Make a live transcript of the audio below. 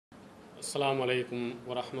அஸ்ஸலாமு அலைக்கும்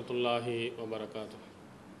வரஹ்மத்துல்லாஹி வபரகாத்துஹு.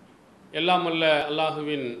 எல்லாம் அல்ல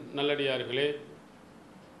அல்லாஹுவின் நல்லடியார்களே,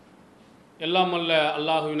 எல்லாம் அல்ல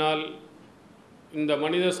அல்லாஹுவினால் இந்த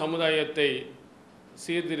மனித சமுதாயத்தை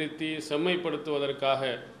சீர்திருத்தி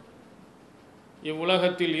செம்மைப்படுத்துவதற்காக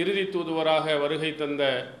இவ்வுலகத்தில் இறுதி தூதுவராக வருகை தந்த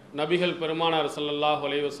நபிகள் பெருமானார் ஸல்லல்லாஹு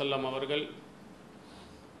அலைஹி வஸல்லம் அவர்கள்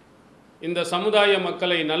இந்த சமுதாய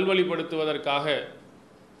மக்களை நல்வழிப்படுத்துவதற்காக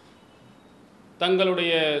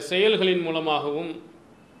தங்களுடைய செயல்களின் மூலமாகவும்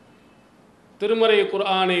திருமறை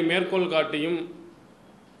குர்ஆனை மேற்கோள் காட்டியும்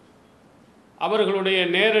அவர்களுடைய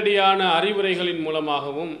நேரடியான அறிவுரைகளின்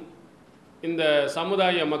மூலமாகவும் இந்த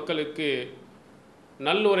சமுதாய மக்களுக்கு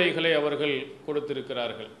நல்லுரைகளை அவர்கள்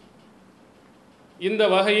கொடுத்திருக்கிறார்கள். இந்த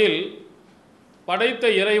வகையில்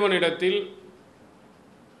படைத்த இறைவனிடத்தில்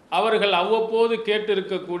அவர்கள் அவ்வப்போது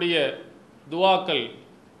கேட்டிருக்கக்கூடிய துஆக்கள்,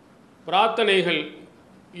 பிரார்த்தனைகள்,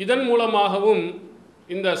 இதன் மூலமாகவும்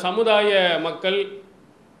இந்த சமுதாய மக்கள்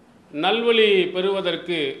நல்வழி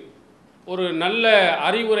பெறுவதற்கு ஒரு நல்ல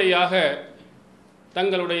அறிவுரையாக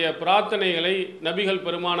தங்களுடைய பிரார்த்தனைகளை நபிகள்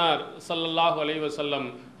பெருமானார் ஸல்லல்லாஹு அலைஹி வஸல்லம்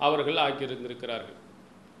அவர்கள் ஆக்கியிருந்திருக்கிறார்கள்.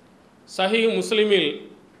 சஹீஹ் முஸ்லிமில்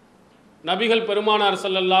நபிகள் பெருமானார்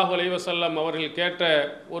ஸல்லல்லாஹு அலைஹி வஸல்லம் அவர்கள் கேட்ட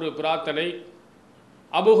ஒரு பிரார்த்தனை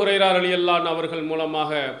அபூ ஹுரைரா ரலியல்லாஹு அன்ஹு அவர்கள்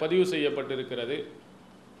மூலமாக பதிவு செய்யப்பட்டிருக்கிறது.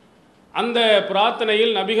 அந்த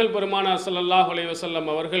பிரார்த்தனையில் நபிகள் பெருமானார் ஸல்லல்லாஹு அலைஹி வஸல்லம்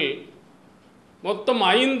அவர்கள் மொத்தம்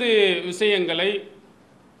 5 விஷயங்களை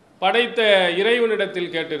படைத்த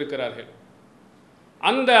இறைவனிடத்தில் கேட்டிருக்கிறார்கள்.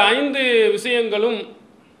 அந்த 5 விஷயங்களும்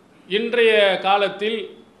இன்றைய காலத்தில்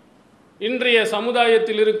இன்றைய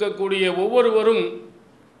சமுதாயத்தில் இருக்கக்கூடிய ஒவ்வொருவரும்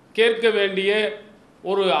கேட்க வேண்டிய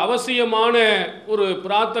ஒரு அவசியமான ஒரு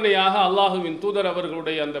பிரார்த்தனையாக அல்லாஹுவின் தூதர்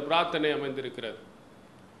அவர்களுடைய அந்த பிரார்த்தனை அமைந்திருக்கிறது.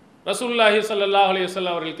 ரசூலுல்லாஹி ஸல்லல்லாஹு அலைஹி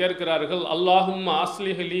வஸல்லம் அவர்கள் கேட்கிறார்கள், அல்லாஹும்ம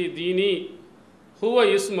அஸ்லிஹ் லி தீனி ஹுவ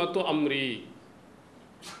இஸ்மத்து அம்ரி.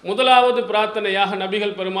 முதலாவது பிரார்த்தனையாக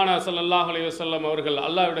நபிகள் பெருமானார் ஸல்லல்லாஹு அலைஹி வஸல்லம் அவர்கள்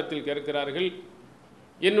அல்லாஹ்விடத்தில் கேட்கிறார்கள்,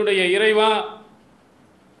 என்னுடைய இறைவா,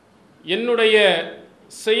 என்னுடைய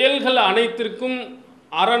செயல்கள் அனைத்திற்கும்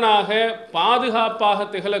அரணாக பாதுகாப்பாக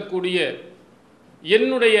திகழக்கூடிய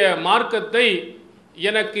என்னுடைய மார்க்கத்தை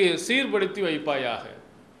எனக்கு சீர்படுத்தி வைப்பாயாக.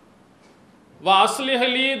 வ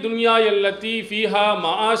அஸ்லிஹலி துன்யா யல்லதி ஃபீஹா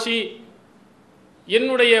மஆஷி,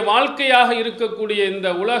 என்னுடைய வாழ்க்கையாக இருக்கக்கூடிய இந்த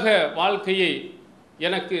உலக வாழ்க்கையை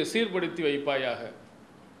எனக்கு சீர்படுத்தி வைப்பாயாக.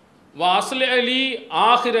 வ அஸ்லிஹலி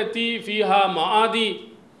ஆஹிரதி ஃபீஹா மஆதி,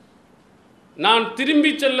 நான்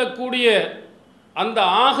திரும்பி செல்லக்கூடிய அந்த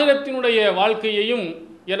ஆகிரத்தினுடைய வாழ்க்கையையும்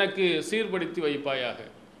எனக்கு சீர்படுத்தி வைப்பாயாக.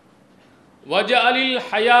 வஜஅலில்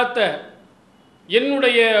ஹயாத்த,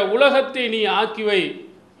 என்னுடைய உலகத்தை நீ ஆக்கிவை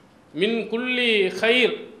மின் குல்லி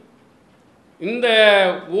ஹைர், இந்த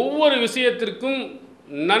ஒவ்வொரு விஷயத்திற்கும்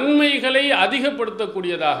நன்மைகளை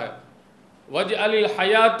அதிகப்படுத்தக்கூடியதாக. வஜஅலில்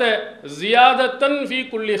ஹயாத்த ஜியாதத்தன் ஃபீ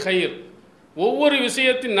குல்லி ஹைர், ஒவ்வொரு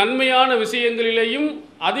விஷயத்தின் நன்மையான விஷயங்களிலேயும்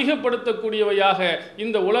அதிகப்படுத்தக்கூடியவையாக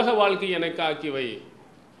இந்த உலக வாழ்க்கை எனக்கு ஆக்கிவை.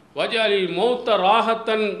 வஜஅலில் மௌத்த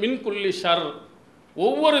ராஹத்தன் மின் குல்லி ஷர்,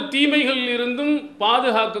 ஒவ்வொரு தீமைகளிலிருந்தும்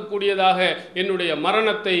பாதுகாக்கக்கூடியதாக என்னுடைய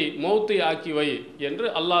மரணத்தை மௌத்தை ஆக்கிவை என்று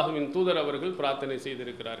அல்லாஹுவின் தூதர் அவர்கள் பிரார்த்தனை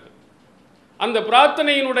செய்திருக்கிறார்கள். அந்த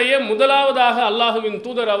பிரார்த்தனையினுடைய முதலாவதாக அல்லாஹுவின்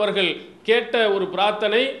தூதர் அவர்கள் கேட்ட ஒரு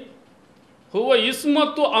பிரார்த்தனை ஹுவ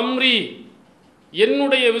இஸ்மத்து அம்ரி,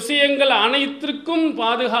 என்னுடைய விஷயங்கள் அனைத்திற்கும்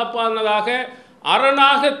பாதுகாப்பானதாக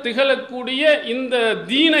அரணாக திகழக்கூடிய இந்த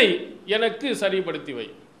தீனை எனக்கு சரிப்படுத்தி வை.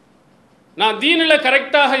 நான் தீனில்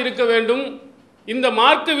கரெக்டாக இருக்க வேண்டும், இந்த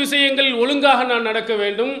மார்க்க விஷயங்களில் ஒழுங்காக நான் நடக்க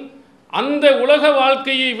வேண்டும். அந்த உலக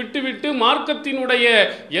வாழ்க்கையை விட்டுவிட்டு மார்க்கத்தினுடைய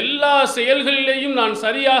எல்லா செயல்களிலேயும் நான்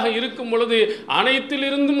சரியாக இருக்கும் பொழுது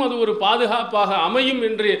அனைத்திலிருந்தும் அது ஒரு பாதுகாப்பாக அமையும்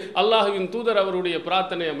என்று அல்லாஹுவின் தூதர் அவருடைய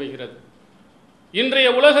பிரார்த்தனை அமைகிறது. இன்றைய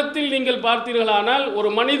உலகத்தில் நீங்கள் பார்த்தீர்களானால் ஒரு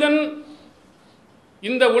மனிதன்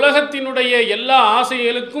இந்த உலகத்தினுடைய எல்லா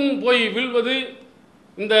ஆசைகளுக்கும் போய் வீழ்வது,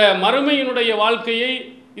 இந்த மறுமையினுடைய வாழ்க்கையை,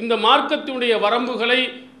 இந்த மார்க்கத்தினுடைய வரம்புகளை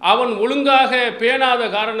அவன் ஒழுங்காக பேணாத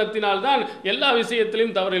காரணத்தினால்தான் எல்லா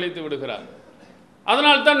விஷயத்திலையும் தவறிழைத்து விடுகிறார்.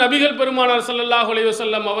 அதனால்தான் நபிகள் பெருமானார் ஸல்லல்லாஹு அலைஹி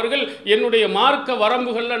வஸல்லம் அவர்கள் என்னுடைய மார்க்க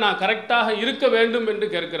வரம்புகளில் நான் கரெக்டாக இருக்க வேண்டும் என்று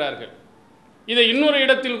கேட்கிறார்கள். இதை இன்னொரு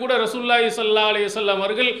இடத்தில் கூட ரசூலுல்லாஹி ஸல்லல்லாஹு அலைஹி வஸல்லம்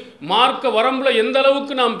அவர்கள் மார்க்க வரம்புல எந்த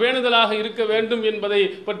அளவுக்கு நாம் பேணுதலாக இருக்க வேண்டும் என்பதை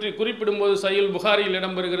பற்றி குறிப்பிடும்போது சஹீஹ் புகாரியில்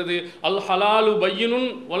இடம்பெறுகிறது, அல் ஹலாலு பையினுன்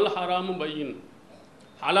வல் ஹராமு பையின்,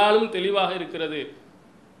 ஹலாலும் தெளிவாக இருக்கிறது,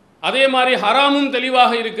 அதே மாதிரி ஹராமும்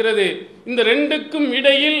தெளிவாக இருக்கிறது. இந்த ரெண்டுக்கும்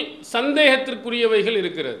இடையில் சந்தேகத்திற்குரியவைகள்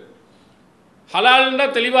இருக்கிறது. ஹலால்னா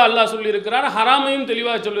தெளிவாக அல்லாஹ் சொல்லியிருக்கிறார், ஹராமையும்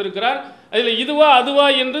தெளிவாக சொல்லியிருக்கிறார். அதில் இதுவா அதுவா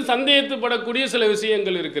என்று சந்தேகத்துப்படக்கூடிய சில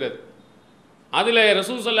விஷயங்கள் இருக்கிறது. அதில்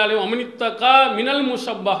ரசூல் ஸல்லல்லாஹு அலைஹி வஸல்லம் அமனித்தகா மினல்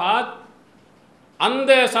முஷப்பஹாத்,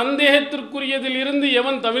 அந்த சந்தேகத்திற்குரியதில் இருந்து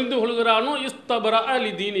எவன் தவிர்ந்து கொள்கிறானோ இஸ்தபரா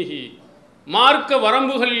லி தீனிஹி, மார்க்க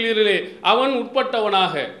வரம்புகளிலே அவன்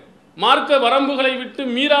உட்பட்டவனாக, மார்க்க வரம்புகளை விட்டு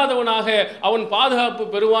மீறாதவனாக அவன் பாதுகாப்பு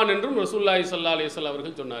பெறுவான் என்றும் ரசூலுல்லாஹி ஸல்லல்லாஹு அலைஹி வஸல்லம்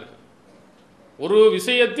அவர்கள் சொன்னார்கள். ஒரு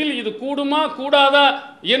விஷயத்தில் இது கூடுமா கூடாதா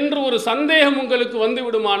என்று ஒரு சந்தேகம் உங்களுக்கு வந்து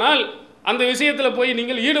விடுமானால் அந்த விஷயத்தில் போய்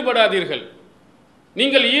நீங்கள் ஈடுபடாதீர்கள்.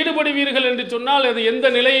 நீங்கள் ஈடுபடுவீர்கள் என்று சொன்னால் அது எந்த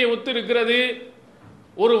நிலையை ஒத்திருக்கிறது?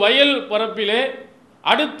 ஒரு வயல் பரப்பிலே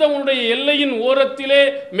அடுத்தவனுடைய எல்லையின் ஓரத்திலே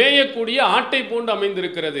மேயக்கூடிய ஆட்டை போன்று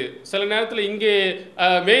அமைந்திருக்கிறது. சில நேரத்தில் இங்கே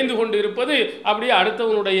மேய்ந்து கொண்டு இருப்பது அப்படியே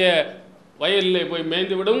அடுத்தவனுடைய வயலில் போய்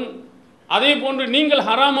மேய்ந்துவிடும். அதே போன்று நீங்கள்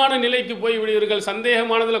ஹராமான நிலைக்கு போய் விடுவீர்கள்.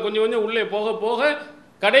 சந்தேகமானதில் கொஞ்சம் கொஞ்சம் உள்ளே போக போக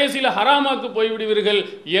கடைசியில் ஹராமாக்கு போய்விடுவீர்கள்.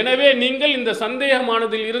 எனவே நீங்கள் இந்த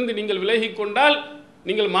சந்தேகமானதில் இருந்து நீங்கள் விலகி கொண்டால்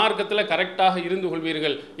நீங்கள் மார்க்கத்தில் கரெக்டாக இருந்து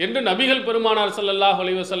கொள்வீர்கள் என்று நபிகள் பெருமானார் ஸல்லல்லாஹு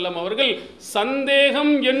அலைஹி வஸல்லம் அவர்கள்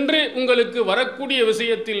சந்தேகம் என்று உங்களுக்கு வரக்கூடிய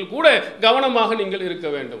விஷயத்தில் கூட கவனமாக நீங்கள் இருக்க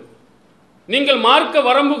வேண்டும். நீங்கள் மார்க்க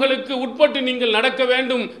வரம்புகளுக்கு உட்பட்டு நீங்கள் நடக்க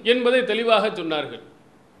வேண்டும் என்பதை தெளிவாக சொன்னார்கள்.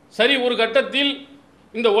 சரி, ஒரு கட்டத்தில்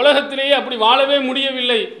இந்த உலகத்திலேயே அப்படி வாழவே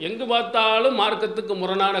முடியவில்லை. எங்கு பார்த்தாலும் மார்க்கத்துக்கு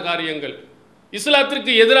முரணான காரியங்கள்,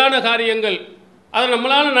 இஸ்லாத்திற்கு எதிரான காரியங்கள், அதை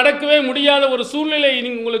நம்மளால் நடக்கவே முடியாத ஒரு சூழ்நிலை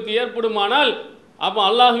உங்களுக்கு ஏற்படுமானால் அப்போ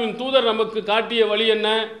அல்லாஹ்வின் தூதர் நமக்கு காட்டிய வழி என்ன?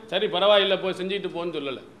 சரி, பரவாயில்லை, போய் செஞ்சுட்டு போன்னு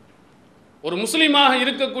சொல்லலை. ஒரு முஸ்லீமாக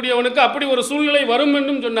இருக்கக்கூடியவனுக்கு அப்படி ஒரு சூழ்நிலை வரும்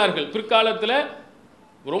என்றும் சொன்னார்கள். பிற்காலத்தில்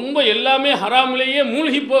ரொம்ப எல்லாமே ஹராமிலேயே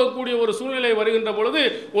மூழ்கி போகக்கூடிய ஒரு சூழ்நிலை வருகின்ற பொழுது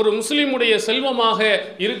ஒரு முஸ்லீமுடைய செல்வமாக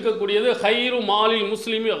இருக்கக்கூடியது ஹைரு மாலில்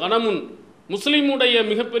முஸ்லிமி கனமுன், முஸ்லீமுடைய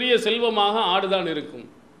மிகப்பெரிய செல்வமாக ஆடுதான் இருக்கும்.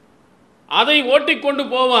 அதை ஓட்டிக்கொண்டு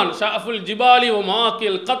போவான். ஷாஃபுல் ஜிபாலி ஓ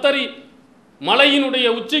மாக்கில் கத்தரி, மலையினுடைய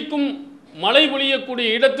உச்சிக்கும் மழை பொழியக்கூடிய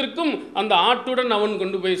இடத்திற்கும் அந்த ஆட்டுடன் அவன்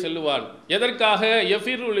கொண்டு போய் செல்லுவான். எதற்காக?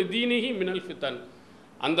 யஃபிருல் தீனிஹி மினல் ஃபித்தன்,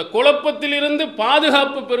 அந்த குழப்பத்திலிருந்து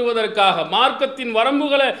பாதுகாப்பு பெறுவதற்காக, மார்க்கத்தின்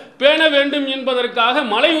வரம்புகளை பேண வேண்டும் என்பதற்காக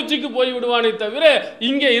மலை உச்சிக்கு போய் விடுவானே தவிர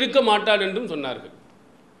இங்கே இருக்க மாட்டான் என்றும் சொன்னார்கள்.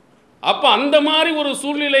 அப்போ அந்த மாதிரி ஒரு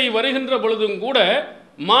சூழ்நிலை வருகின்ற பொழுதும் கூட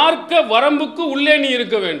மார்க்க வரம்புக்கு உள்ளே நீ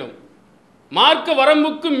இருக்க வேண்டும். மார்க்க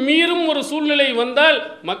வரம்புக்கு மீறும் ஒரு சூழ்நிலை வந்தால்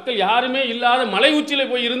மக்கள் யாருமே இல்லாத மலை உச்சியில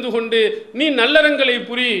போய் இருந்து கொண்டு நீ நல்லறங்களை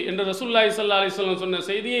புரி என்று ரசூலுல்லாஹி ஸல்லல்லாஹு அலைஹி வஸல்லம் சொன்ன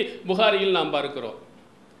செய்தியை புகாரியில் நாம் பார்க்கிறோம்.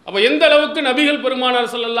 அப்போ எந்த அளவுக்கு நபிகள்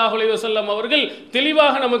பெருமானார் ஸல்லல்லாஹு அலைஹி வஸல்லம் அவர்கள்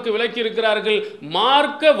தெளிவாக நமக்கு விளக்கி இருக்கிறார்கள்.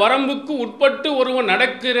 மார்க்க வரம்புக்கு உட்பட்டு ஒருவன்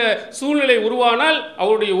நடக்கிற சூழ்நிலை உருவானால்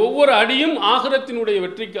அவருடைய ஒவ்வொரு அடியும் ஆகிரத்தினுடைய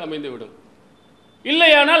வெற்றிக்கு அமைந்துவிடும்.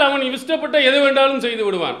 இல்லையானால் அவன் இஷ்டப்பட்ட எது வேண்டாலும் செய்து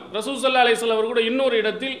விடுவான். ரசூல் ஸல்லல்லாஹு அலைஹி வஸல்லம் அவர் கூட இன்னொரு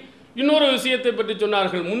இடத்தில் இன்னொரு விஷயத்தை பற்றி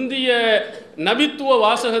சொன்னார்கள். முந்திய நபித்துவ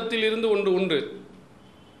வாசகத்தில் இருந்து ஒன்று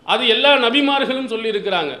அது எல்லா நபிமார்களும்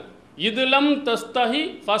சொல்லியிருக்கிறாங்க. இதுலம் தஸ்தஹி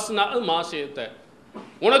ஃபஸ்னா மாஷேத்த,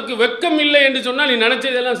 உனக்கு வெக்கம் இல்லை என்று சொன்னால் நீ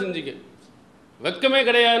நினைச்சதெல்லாம் செஞ்சுக்க. வெக்கமே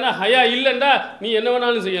கிடையாதுன்னா ஹயா இல்லைண்டா நீ என்ன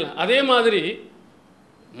வேணாலும் செய்யலாம். அதே மாதிரி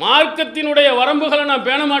மார்க்கத்தினுடைய வரம்புகளை நான்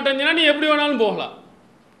பேண மாட்டேன்னா நீ எப்படி வேணாலும் போகலாம்.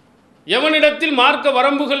 எவனிடத்தில் மார்க்க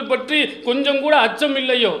வரம்புகள் பற்றி கொஞ்சம் கூட அச்சம்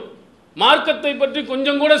இல்லையோ, மார்க்கத்தை பற்றி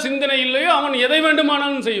கொஞ்சம் கூட சிந்தனை இல்லையோ, அவன் எதை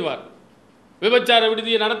வேண்டுமானாலும் செய்வார். விபச்சார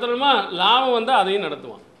விடுதியை நடத்தணுமா, லாபம் வந்தால் அதையும்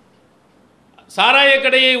நடத்துவான். சாராய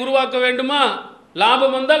கடையை உருவாக்க வேண்டுமா,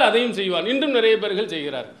 லாபம் வந்தால் அதையும் செய்வான். இன்றும் நிறைய பேர்கள்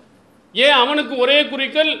செய்கிறார். ஏன்? அவனுக்கு ஒரே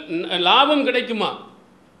குறிக்கோள் லாபம் கிடைக்குமா,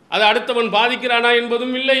 அது அடுத்தவன் பாதிக்கிறானா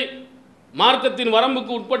என்பதும் இல்லை, மார்க்கத்தின்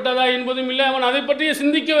வரம்புக்கு உட்பட்டதா என்பதும் இல்லை. அவன் அதை பற்றியே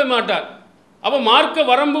சிந்திக்கவே மாட்டார். அப்போ மார்க்க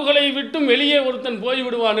வரம்புகளை விட்டும் வெளியே ஒருத்தன்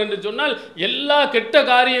போய்விடுவான் என்று சொன்னால் எல்லா கெட்ட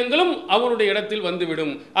காரியங்களும் அவனுடைய இடத்தில்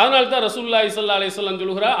வந்துவிடும். அதனால தான் ரசூலுல்லாஹி ஸல்லல்லாஹு அலைஹி வஸல்லம்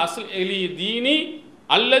சொல்கிறார், அஸ்ல் எலி தீனி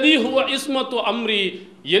அல்லதி ஹுவ இஸ்மத்து அம்ரி,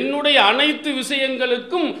 என்னுடைய அனைத்து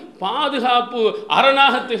விஷயங்களுக்கும் பாதுகாப்பு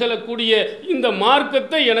அரணாக திகழக்கூடிய இந்த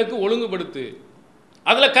மார்க்கத்தை எனக்கு ஒழுங்குபடுத்து,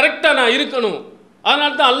 அதில் கரெக்டாக நான் இருக்கணும்.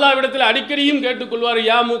 அதனால தான் அல்லாஹ்விடத்தில் அடிக்கடியும் கேட்டுக்கொள்வார்,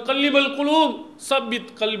 யா முகல்லிபல் குலூப்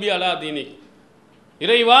சப்பித் கல்பி அலா தீனி,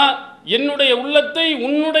 இறைவா என்னுடைய உள்ளத்தை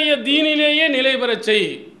உன்னுடைய தீனிலேயே நிலை பெறச் செய்.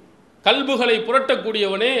 கல்புகளை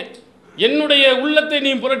புரட்டக்கூடியவனே, என்னுடைய உள்ளத்தை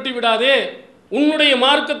நீ புரட்டி விடாதே, உன்னுடைய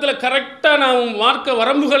மார்க்கத்தில் கரெக்டாக நான் மார்க்க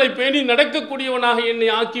வரம்புகளை பேணி நடக்கக்கூடியவனாக என்னை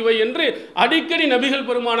ஆக்கிவை என்று அடிக்கடி நபிகள்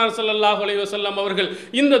பெருமானார் ஸல்லல்லாஹு அலைஹி வஸல்லம் அவர்கள்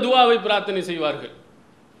இந்த துஆவை பிரார்த்தனை செய்வார்கள்.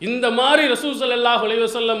 இந்த மாதிரி ரசூல் ஸல்லல்லாஹு அலைஹி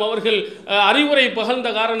வஸல்லம் அவர்கள் அறிவுரை பகர்ந்த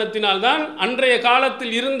காரணத்தினால்தான் அன்றைய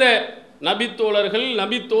காலத்தில் இருந்த நபித்தோழர்கள்,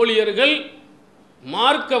 நபித்தோழியர்கள்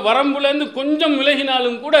மார்க்க வரம்புலேருந்து கொஞ்சம்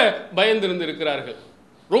விலகினாலும் கூட பயந்திருந்திருக்கிறார்கள்.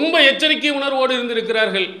 ரொம்ப எச்சரிக்கை உணர்வோடு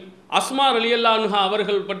இருந்திருக்கிறார்கள். அஸ்மா ரலியல்லாஹு அன்ஹா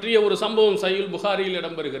அவர்கள் பற்றிய ஒரு சம்பவம் சஹீஹுல் புகாரியில்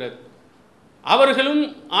இடம்பெறுகிறது. அவர்களும்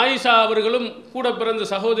ஆயிஷா அவர்களும் கூட பிறந்த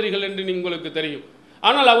சகோதரிகள் என்று உங்களுக்கு தெரியும்.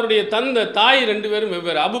 ஆனால் அவருடைய தாய் ரெண்டு பேரும்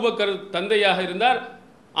வெவ்வேறு. அபூபக்கர் தந்தையாக இருந்தார்,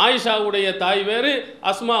 ஆயிஷாவுடைய தாய் வேறு,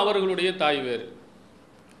 அஸ்மா அவர்களுடைய தாய் வேறு.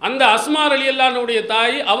 அந்த அஸ்மா ரலியல்லாஹுடைய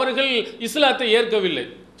தாய் அவர்கள் இஸ்லாத்தை ஏற்கவில்லை,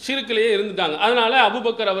 ஷிர்கிலேயே இருந்துட்டாங்க. அதனால்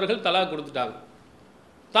அபூபக்கர் அவர்கள் தலாக் கொடுத்துட்டாங்க.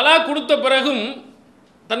 தலாக் கொடுத்த பிறகும்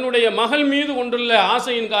தன்னுடைய மகள் மீது கொண்டுள்ள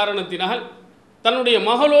ஆசையின் காரணத்தினால் தன்னுடைய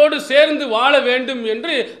மகளோடு சேர்ந்து வாழ வேண்டும்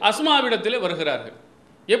என்று அஸ்மாவிடத்தில் வருகிறார்கள்.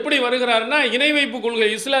 எப்படி வருகிறார்னா, இணை வைப்பு கொள்கை,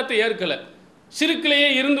 இஸ்லாத்தை ஏற்கலை, ஷிர்கிலேயே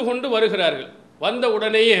இருந்து கொண்டு வருகிறார்கள். வந்த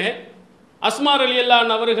உடனேயே அஸ்மா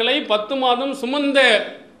ரலியல்லாஹு அவர்களை 10 மாதம் சுமந்த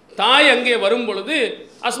தாய் அங்கே வரும் பொழுது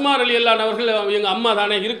அஸ்மா ரலியல்லாஹு அவர்கள் எங்கள் அம்மா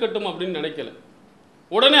தானே இருக்கட்டும் அப்படின்னு நினைக்கல.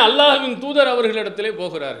 உடனே அல்லாஹ்வின் தூதர் அவர்களிடத்திலே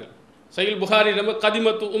போகிறார்கள். சஹீஹ் புகாரி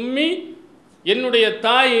கதிமத்து உம்மி, என்னுடைய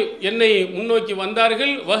தாய் என்னை முன்னோக்கி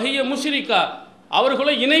வந்தார்கள், வஹிய முஷ்ரிகா,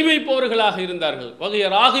 அவர்களை இணை வைப்பவர்களாக இருந்தார்கள், வகைய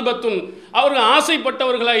ராகிபத்துன், அவர்கள்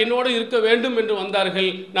ஆசைப்பட்டவர்களாக என்னோடு இருக்க வேண்டும் என்று வந்தார்கள்.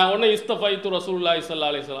 நான் உடனே இஸ்தஃபைத்து ரசூலுல்லாஹி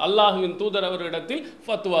ஸல்லல்லாஹு அலைஹி வஸல்லம், அல்லாஹ்வின் தூதர் அவர்களிடத்தில்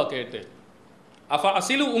ஃபத்வா கேட்டேன். அஃப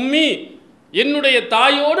அசிலு உம்மி, என்னுடைய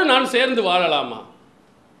தாயோடு நான் சேர்ந்து வாழலாமா?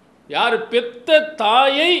 யார் பெத்த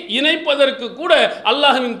தாயை இணைப்பதற்கு கூட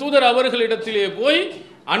அல்லாஹ்வின் தூதர் அவர்களிடத்திலே போய்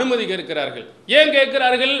அனுமதி கேட்கிறார்கள். ஏன்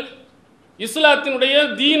கேட்கிறார்கள்? இஸ்லாத்தினுடைய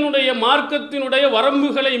தீனுடைய மார்க்கத்தினுடைய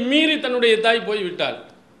வரம்புகளை மீறி தன்னுடைய தாய் போய்விட்டாள்.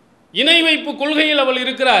 இணை வைப்பு கொள்கையில் அவள்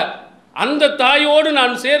இருக்கிறார். அந்த தாயோடு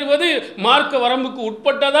நான் சேர்வது மார்க்க வரம்புக்கு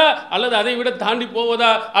உட்பட்டதா அல்லது அதை விட தாண்டி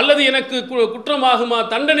போவதா அல்லது எனக்கு குற்றமாகுமா,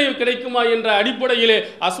 தண்டனை கிடைக்குமா என்ற அடிப்படையிலே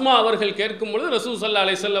அஸ்மா அவர்கள் கேட்கும் பொழுது ரசூல் ஸல்லல்லாஹு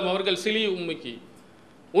அலைஹி வஸல்லம் அவர்கள் சிலி உம்மிக்கு,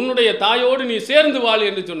 உன்னுடைய தாயோடு நீ சேர்ந்து வாழ்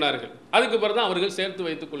என்று சொன்னார்கள். அதுக்கு பிறகு தான் அவர்கள் சேர்த்து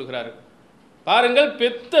வைத்துக் கொள்கிறார்கள். பாருங்கள்,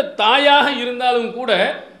 பெத்த தாயாக இருந்தாலும் கூட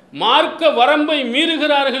மார்க்க வரம்பை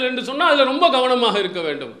மீறுகிறார்கள் என்று சொன்னால் அதில் ரொம்ப கவனமாக இருக்க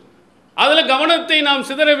வேண்டும். அதில் கவனத்தை நாம்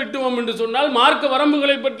சிதற விட்டுவோம் என்று சொன்னால், மார்க்க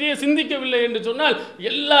வரம்புகளை பற்றியே சிந்திக்கவில்லை என்று சொன்னால்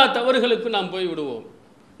எல்லா தவறுகளுக்கும் நாம் போய்விடுவோம்.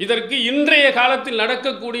 இதற்கு இன்றைய காலத்தில்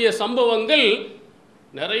நடக்கக்கூடிய சம்பவங்கள்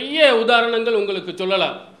நிறைய உதாரணங்கள் உங்களுக்கு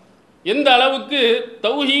சொல்லலாம். எந்த அளவுக்கு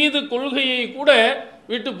தௌஹீது கொள்கையை கூட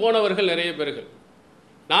விட்டு போனவர்கள் நிறைய பேர்கள்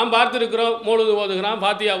நாம் பார்த்திருக்கிறோம். மௌலூது ஓதுகிறான்,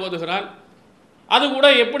 ஃபாத்தியா ஓதுகிறான், அது கூட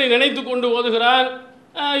எப்படி நினைத்து கொண்டு ஓதுகிறான்,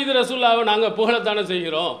 இது ரசூலுல்லாஹ்வை நாங்கள் புகழத்தானே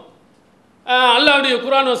செய்கிறோம், அல்லாஹ்வுடைய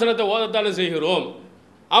குர்ஆன் வசனத்தை ஓதத்தானே செய்கிறோம்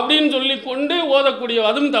அப்படின்னு சொல்லி கொண்டு ஓதக்கூடிய,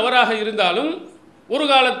 அதுவும் தவறாக இருந்தாலும் ஒரு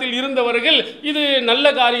காலத்தில் இருந்தவர்கள் இது நல்ல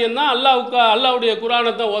காரியம்தான், அல்லாஹ்வுடைய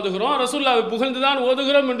குர்ஆனை தான் ஓதுகிறோம், ரசூலுல்லாஹ்வை புகழ்ந்து தான்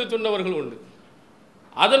ஓதுகிறோம் என்று சொன்னவர்கள் உண்டு.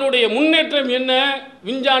 அதனுடைய முன்னேற்றம் என்ன,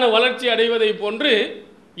 விஞ்ஞான வளர்ச்சி அடைவதை போன்று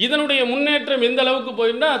இதனுடைய முன்னேற்றம் எந்த அளவுக்கு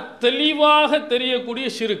போயிருந்தா, தெளிவாக தெரியக்கூடிய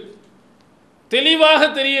ஷிர்க், தெளிவாக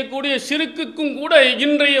தெரியக்கூடிய ஷிர்க்குக்கும் கூட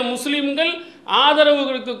இன்றைய முஸ்லிம்கள் ஆதரவு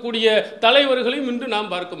இருக்கக்கூடிய தலைவர்களையும் இன்று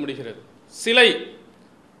நாம் பார்க்க முடிகிறது. சிலை,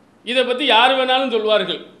 இதை பற்றி யார் வேணாலும்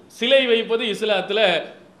சொல்வார்கள், சிலை வைப்பது இஸ்லாத்தில்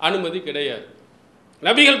அனுமதி கிடையாது.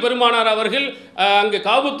 நபிகள் பெருமானார் அவர்கள் அங்கே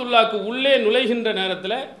காபத்துல்லாக்கு உள்ளே நுழைகின்ற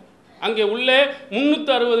நேரத்தில் அங்கே உள்ளே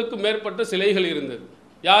 360க்கும் மேற்பட்ட சிலைகள் இருந்தது.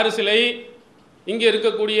 யார் சிலை? இங்கே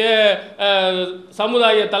இருக்கக்கூடிய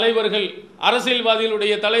சமுதாய தலைவர்கள்,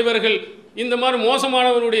 அரசியல்வாதிகளுடைய தலைவர்கள், இந்த மாதிரி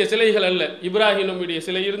மோசமானவருடைய சிலைகள் அல்ல. இப்ராஹிம் நபியுடைய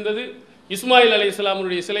சிலை இருந்தது, இஸ்மாயில்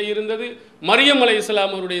அலைஹிஸ்ஸலாமுடைய சிலை இருந்தது, மரியம்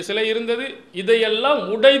அலைஹிஸ்ஸலாமுடைய சிலை இருந்தது. இதையெல்லாம்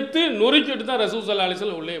உடைத்து நொறுக்கிட்டு தான் ரசூல் ஸல்லல்லாஹு அலைஹி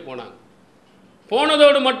வஸல்லம் உள்ளே போனாங்க.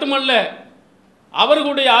 போனதோடு மட்டுமல்ல,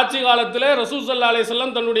 அவர்களுடைய ஆட்சி காலத்தில் ரசூல் ஸல்லல்லாஹு அலைஹி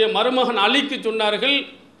வஸல்லம் தன்னுடைய மருமகன் அலிக்கு சொன்னார்கள்,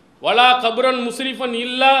 வலா கபரன் முஸ்ரிஃபன்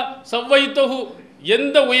இல்லா சவ்வைத்தஹு,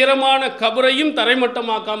 எந்த உயரமான கபரையும்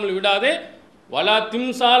தரைமட்டமாக்காமல் விடாதே, வலா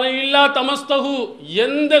திம்சால இல்லா தமஸ்தஹு,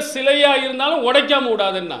 எந்த சிலையா இருந்தாலும் உடைக்காம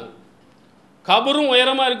விடாதுன்னாங்க. கபரும்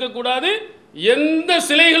உயரமா இருக்கக்கூடாது, எந்த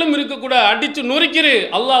சிலைகளும் இருக்கக்கூடாது, அடிச்சு நொறுக்கிறு,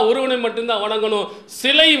 அல்லாஹ் ஒருவனை மட்டும்தான் வணங்கணும்,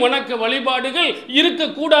 சிலை வணக்க வழிபாடுகள்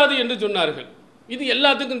இருக்கக்கூடாது என்று சொன்னார்கள். இது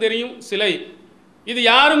எல்லாத்துக்கும் தெரியும் சிலை, இது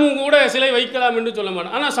யாரும் கூட சிலை வைக்கலாம் என்று சொல்ல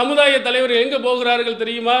மாட்டோம். ஆனால் சமுதாய தலைவர்கள் எங்கே போகிறார்கள்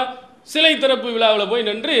தெரியுமா? சிலை திறப்பு விழாவில் போய்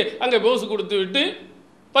நின்று அங்கே போஸ் கொடுத்து விட்டு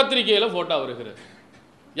பத்திரிகையில் ஃபோட்டோ வருகிறது.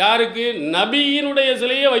 யாருக்கு? நபியினுடைய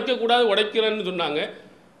சிலையை வைக்கக்கூடாது, உடைக்கிறேன்னு சொன்னாங்க.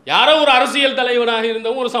 யாரோ ஒரு அரசியல் தலைவனாக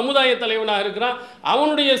இருந்தவன், ஒரு சமுதாய தலைவனாக இருக்கிறான்,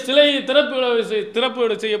 அவனுடைய சிலை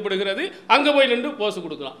திறப்பு செய்யப்படுகிறது, அங்கே போய் நின்று போஸ்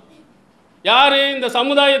கொடுக்கலாம். யார்? இந்த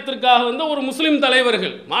சமுதாயத்திற்காக வந்து ஒரு முஸ்லீம்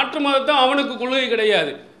தலைவர்கள், மாற்று மதத்தான் அவனுக்கு கொள்கை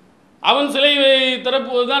கிடையாது, அவன் சிலை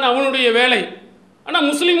திறப்புவது தான் அவனுடைய வேலை. ஆனால்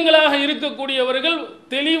முஸ்லீம்களாக இருக்கக்கூடியவர்கள்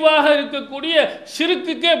தெளிவாக இருக்கக்கூடிய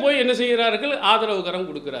ஷிர்க்குக்கே போய் என்ன செய்கிறார்கள்? ஆதரவு கரம்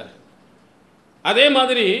கொடுக்கிறார்கள். அதே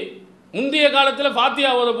மாதிரி முந்தைய காலத்தில்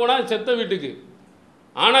ஃபாத்தியா ஓத போனால் செத்த வீட்டுக்கு.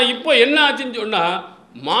 ஆனால் இப்போ என்ன ஆச்சுன்னு சொன்னால்,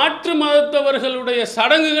 மாற்று மதத்தவர்களுடைய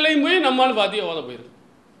சடங்குகளையும் போய் நம்மால் ஃபாத்தியா ஓத போயிருக்கு.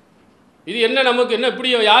 இது என்ன, நமக்கு என்ன இப்படி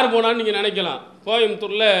யார் போனான்னு நீங்கள் நினைக்கலாம்.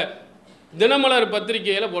 கோயம்புத்தூரில் தினமலர்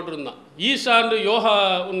பத்திரிகையில் போட்டிருந்தான், ஈசான்னு யோகா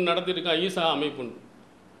ஒன்று நடத்திருக்கான், ஈசா அமைப்புன்னு.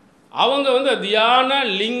 அவங்க வந்து தியான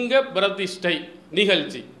லிங்க பிரதிஷ்டை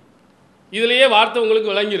நிகழ்ச்சி, இதுலேயே வார்த்தை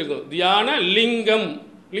உங்களுக்கு விளங்கியிருக்கும், தியான லிங்கம்.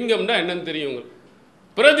 லிங்கம்னா என்னன்னு தெரியும் உங்களுக்கு?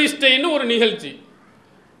 பிரதிஷ்டைன்னு ஒரு நிகழ்ச்சி.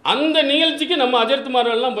 அந்த நிகழ்ச்சிக்கு நம்ம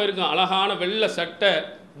அஜர்த்துமாரெல்லாம் போயிருக்கோம். அழகான வெள்ளை சட்டை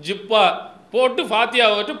ஜிப்பா போட்டு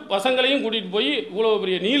ஃபாத்தியாவை வச்சு பசங்களையும் கூட்டிகிட்டு போய் இவ்வளோ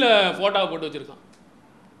பெரிய நீல ஃபோட்டோவை போட்டு வச்சுருக்கான்.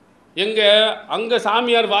 எங்கே அங்கே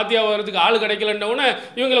சாமியார் ஃபாத்தியா வர்றதுக்கு ஆள் கிடைக்கலன்னொன்னே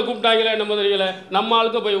இவங்களை கூப்பிட்டாங்களே நம்ம தெரியல, நம்ம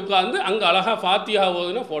ஆளுக்கு போய் உட்காந்து அங்கே அழகாக ஃபாத்தியா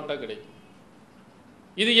போகுதுன்னா ஃபோட்டோ கிடைக்கும்.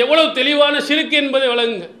 இது எவ்வளவு தெளிவான ஷிர்க் என்பதை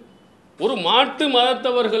விளங்குங்க. ஒரு மாட்டு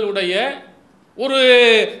மதத்தவர்களுடைய ஒரு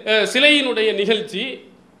சிலையினுடைய நிகழ்ச்சி,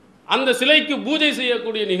 அந்த சிலைக்கு பூஜை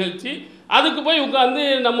செய்யக்கூடிய நிகழ்ச்சி, அதுக்கு போய் உட்கார்ந்து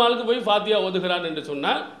நம்ம ஆளுக்கு போய் ஃபாத்தியா ஓதுகிறான் என்று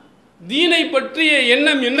சொன்னால் தீனை பற்றிய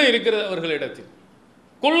எண்ணம் என்ன இருக்கிறது அவர்களிடத்தில்,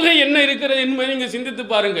 கொள்கை என்ன இருக்கிறது என்பதை நீங்கள் சிந்தித்து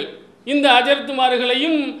பாருங்கள். இந்த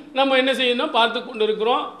அஜர்த்துமார்களையும் நம்ம என்ன செய்யணும் பார்த்து கொண்டு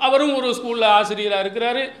இருக்கிறோம். அவரும் ஒரு ஸ்கூலில் ஆசிரியராக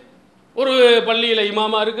இருக்கிறாரு, ஒரு பள்ளியில்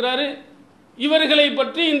இமாமா இருக்கிறாரு. இவர்களை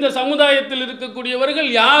பற்றி இந்த சமுதாயத்தில் இருக்கக்கூடியவர்கள்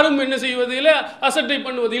யாரும் என்ன செய்வதில்லை, அசட்டை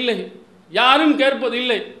பண்ணுவதில்லை, யாரும்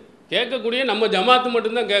கேட்பதில்லை. கேட்கக்கூடிய நம்ம ஜமாத்து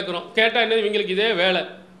மட்டும்தான் கேட்குறோம். கேட்டால் என்ன, இவங்களுக்கு இதே வேலை,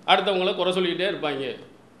 அடுத்தவங்கள குறை சொல்லிக்கிட்டே இருப்பாங்க.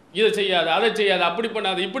 இதை செய்யாது, அதை செய்யாது, அப்படி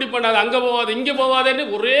பண்ணாது, இப்படி பண்ணாது, அங்கே போகாது, இங்கே போகாதேன்னு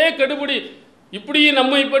ஒரே கெடுபிடி. இப்படி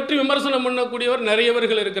நம்மை பற்றி விமர்சனம் பண்ணக்கூடியவர்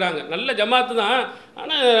நிறையவர்கள் இருக்கிறாங்க. நல்ல ஜமாத்து தான்,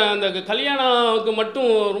 ஆனால் அந்த கல்யாணத்துக்கு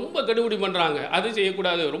மட்டும் ரொம்ப கெடுபிடி பண்ணுறாங்க. அது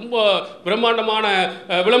செய்யக்கூடாது, ரொம்ப பிரம்மாண்டமான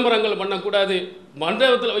விளம்பரங்கள் பண்ணக்கூடாது,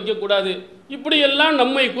 மண்டபத்தில் வைக்கக்கூடாது, இப்படியெல்லாம்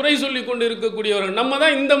நம்மை குறை சொல்லி கொண்டு இருக்கக்கூடியவர்கள். நம்ம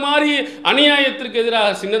தான் இந்த மாதிரி அநியாயத்திற்கு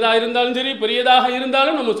எதிராக சின்னதாக இருந்தாலும் சரி பெரியதாக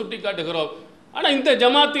இருந்தாலும் நம்ம சுட்டி காட்டுகிறோம். ஆனால் இந்த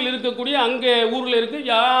ஜமாத்தில் இருக்கக்கூடிய அங்கே ஊரில் இருக்க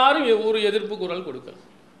யாரும் ஒரு எதிர்ப்பு குரல் கொடுக்கல.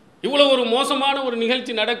 இவ்வளோ ஒரு மோசமான ஒரு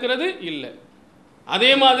நிகழ்ச்சி நடக்கிறது இல்லை. அதே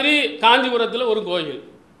மாதிரி காஞ்சிபுரத்தில் ஒரு கோயில்,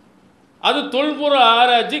 அது தொல்பொருள்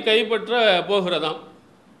ஆராய்ச்சி கைப்பற்ற போகிறதாம்.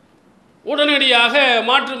 உடனடியாக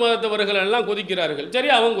மாற்று மதத்தவர்கள் எல்லாம் கொதிக்கிறார்கள். சரி,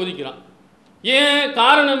 அவன் கொதிக்கிறான். ஏன்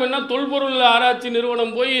காரணம் என்ன, தொல்பொருள் ஆராய்ச்சி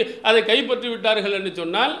நிறுவனம் போய் அதை கைப்பற்றி விட்டார்கள் என்று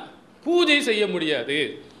சொன்னால் பூஜை செய்ய முடியாது,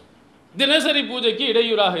 தினசரி பூஜைக்கு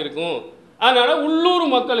இடையூறாக இருக்கும், அதனால் உள்ளூர்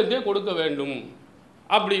மக்களுக்கே கொடுக்க வேண்டும்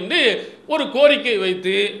அப்படின்ட்டு ஒரு கோரிக்கை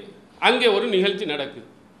வைத்து அங்கே ஒரு நிகழ்ச்சி நடக்குது,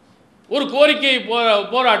 ஒரு கோரிக்கை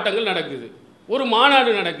போராட்டங்கள் நடக்குது, ஒரு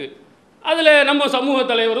மாநாடு நடக்குது. அதில் நம்ம சமூக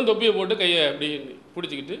தலைவரும் தொப்பியை போட்டு கையை அப்படி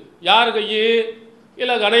பிடிச்சிக்கிட்டு, யார் கையே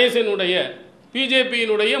இல்லை கணேசனுடைய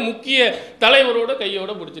பிஜேபியினுடைய முக்கிய தலைவரோட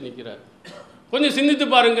கையோடு பிடிச்சி நிற்கிறார். கொஞ்சம் சிந்தித்து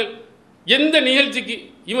பாருங்கள், எந்த நிகழ்ச்சிக்கு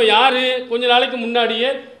இவன் யார்? கொஞ்ச நாளைக்கு முன்னாடியே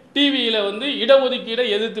டிவியில் வந்து இடஒதுக்கீடை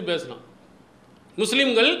எதிர்த்து பேசினான்.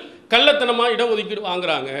 முஸ்லீம்கள் கள்ளத்தனமாக இடஒதுக்கீடு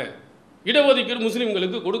வாங்குறாங்க, இடஒதுக்கீடு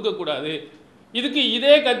முஸ்லீம்களுக்கு கொடுக்கக்கூடாது. இதுக்கு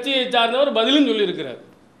இதே கட்சியை சார்ந்தவர் பதிலும் சொல்லியிருக்கிறார்.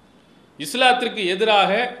 இஸ்லாத்திற்கு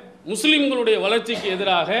எதிராக, முஸ்லீம்களுடைய வளர்ச்சிக்கு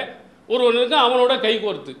எதிராக ஒருவனுக்கு அவனோட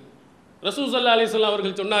கைகோர்த்து ரசூல் ஸல்லல்லாஹு அலைஹி வஸல்லம்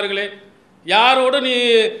அவர்கள் சொன்னார்களே, யாரோட நீ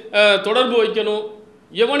தொடர்பு வைக்கணும்,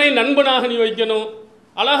 எவனை நண்பனாக நீ வைக்கணும்,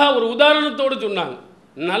 அழகாக ஒரு உதாரணத்தோடு சொன்னாங்க.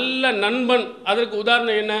 நல்ல நண்பன், அதற்கு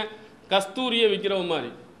உதாரணம் என்ன, கஸ்தூரியை விற்கிற மாதிரி,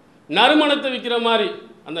 நறுமணத்தை விற்கிற மாதிரி.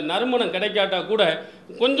 அந்த நறுமணம் கிடைக்காட்டா கூட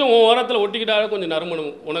கொஞ்சம் ஓரத்தில் ஒட்டிக்கிட்டாலே கொஞ்சம்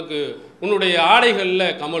நறுமணம் உனக்கு உன்னுடைய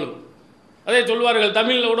ஆடைகளில் கமலும். அதே சொல்வார்கள்,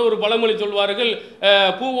 தமிழோட ஒரு பழமொழி சொல்வார்கள்,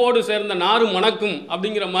 பூவோடு சேர்ந்த நாறு மணக்கும்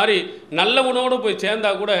அப்படிங்கிற மாதிரி. நல்லவனோடு போய்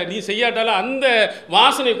சேர்ந்தா கூட நீ செய்யாட்டால அந்த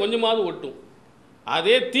வாசனை கொஞ்சமாவது ஒட்டும்.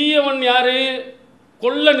 அதே தீயவன் யாரு,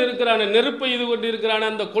 கொல்லன் இருக்கிறான, நெருப்பை இது கொண்டு இருக்கிறான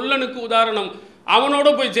அந்த கொல்லனுக்கு உதாரணம். அவனோட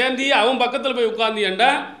போய் சேர்ந்தி அவன் பக்கத்தில் போய்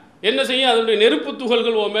உட்கார்ந்தியண்டா என்ன செய்யும், அதனுடைய நெருப்பு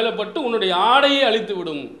துகள்கள் உன் மேலே பட்டு உன்னுடைய ஆடையை அழித்து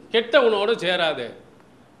விடும். கெட்டவனோட சேராதே,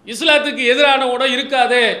 இஸ்லாத்துக்கு எதிரானவோட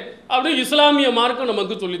இருக்காதே அப்படின்னு இஸ்லாமிய மார்க்கம்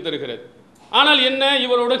நமக்கு சொல்லித் தருகிறது. ஆனால் என்ன,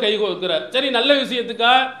 இவரோட கைகோர்க்கிறார். சரி, நல்ல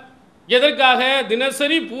விஷயத்துக்கா, எதற்காக,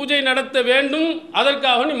 தினசரி பூஜை நடத்த வேண்டும்,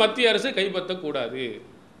 அதற்காக நீ மத்திய அரசு கைப்பற்றக்கூடாது,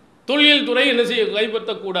 தொழில் துறை என்ன செய்ய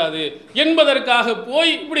கைப்பற்றக்கூடாது என்பதற்காக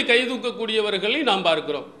போய் இப்படி கைதூக்கக்கூடியவர்களை நாம்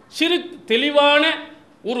பார்க்கிறோம். ஷிர்க் தெளிவான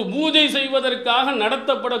ஒரு பூஜை செய்வதற்காக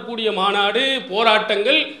நடத்தப்படக்கூடிய மாநாடு,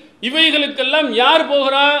 போராட்டங்கள், இவைகளுக்கெல்லாம் யார்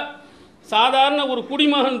போகிறா? சாதாரண ஒரு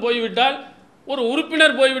குடிமகன் போய்விட்டால், ஒரு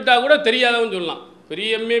உறுப்பினர் போய்விட்டால் கூட தெரியாதவன் சொல்லலாம்.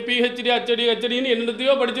 பெரிய எம்ஏ பிஹெச்டி ஹெச்டின்னு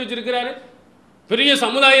என்னத்தையோ படித்து வச்சிருக்கிறாரு, பெரிய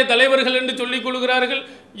சமுதாய தலைவர்கள் என்று சொல்லிக் கொள்கிறார்கள்.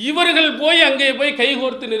 இவர்கள் போய் அங்கே போய்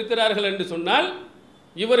கைகோர்த்து நிற்கிறார்கள் என்று சொன்னால்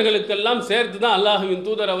இவர்களுக்கெல்லாம் சேர்த்து தான் அல்லாஹ்வின்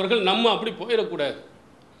தூதர் அவர்கள் நம்ம அப்படி போயிடக்கூடாது.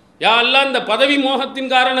 யா அல்லாஹ், இந்த பதவி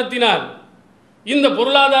மோகத்தின் காரணத்தினால், இந்த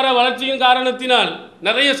பொருளாதார வளர்ச்சியின் காரணத்தினால்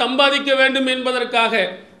நிறைய சம்பாதிக்க வேண்டும் என்பதற்காக,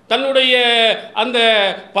 தன்னுடைய அந்த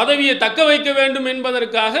பதவியை தக்க வைக்க வேண்டும்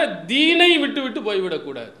என்பதற்காக தீனை விட்டு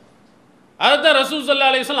போய்விடக்கூடாது. அதைத்தான் ரசூல்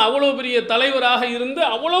ஸல்லல்லாஹு அலைஹி வஸல்லம் அவ்வளோ பெரிய தலைவராக இருந்து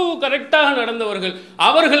அவ்வளவு கரெக்டாக நடந்தவர்கள்.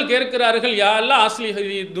 அவர்கள் கேட்கிறார்கள், யா அல்லாஹ்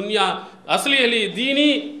அஸ்லிஹலி துன்யா அஸ்லிஹலி தீனி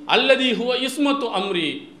அல்லதி ஹுவ இஸ்மத்து அம்ரி,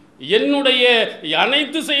 என்னுடைய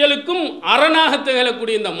அனைத்து செயலுக்கும் அரணாக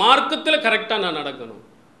திகழக்கூடிய இந்த மார்க்கத்தில் கரெக்டாக நான் நடக்கணும்,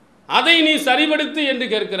 அதை நீ சரிபடுத்து என்று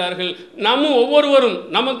கேட்கிறார்கள். நம்ம ஒவ்வொருவரும்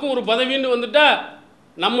நமக்கும் ஒரு பதவின்னு வந்துட்டா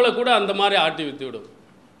நம்மளை கூட அந்த மாதிரி ஆட்டி விட்டு விடும்.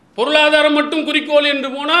 பொருளாதாரம் மட்டும் குறிக்கோள் என்று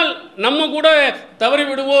போனால் நம்ம கூட தவறி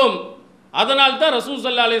விடுவோம். அதனால் தான் ரசூல்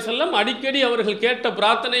ஸல்லல்லாஹு அலைஹி வஸல்லம் அடிக்கடி அவர்கள் கேட்ட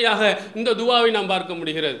பிரார்த்தனையாக இந்த துவாவை நாம் பார்க்க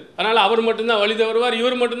முடிகிறது. அதனால் அவர் மட்டும்தான் வழி தவறுவார்,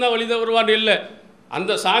 இவர் மட்டும்தான் வழி தவறுவார் இல்லை.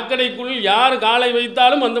 அந்த சாக்கடைக்குள் யார் காலை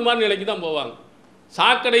வைத்தாலும் அந்த மாதிரி நிலைக்கு தான் போவாங்க.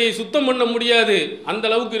 சாக்கடையை சுத்தம் பண்ண முடியாது, அந்த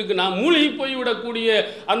அளவுக்கு இருக்குது. நான் மூழ்கி போய்விடக்கூடிய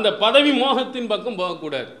அந்த பதவி மோகத்தின் பக்கம்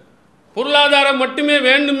போகக்கூடாது. பொருளாதாரம் மட்டுமே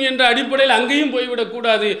வேண்டும் என்ற அடிப்படையில் அங்கேயும்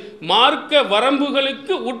போய்விடக்கூடாது. மார்க்க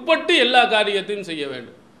வரம்புகளுக்கு உட்பட்டு எல்லா காரியத்தையும் செய்ய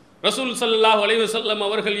வேண்டும். ரசூல் ஸல்லல்லாஹு அலைஹி வஸல்லம்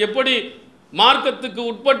அவர்கள் எப்படி மார்க்கத்துக்கு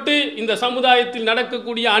உட்பட்டு இந்த சமுதாயத்தில்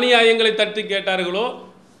நடக்கக்கூடிய அநியாயங்களை தட்டி கேட்டார்களோ,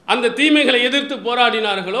 அந்த தீமைகளை எதிர்த்து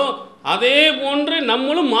போராடினார்களோ, அதே போன்று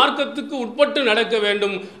நம்மளும் மார்க்கத்துக்கு உட்பட்டு நடக்க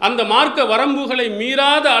வேண்டும். அந்த மார்க்க வரம்புகளை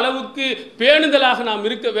மீறாத அளவுக்கு பேணுதலாக நாம்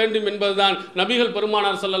இருக்க வேண்டும் என்பதுதான் நபிகள்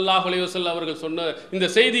பெருமானார் ஸல்லல்லாஹு அலைஹி வஸல்லம் அவர்கள் சொன்ன இந்த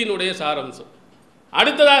செய்தியினுடைய சாராம்சம்.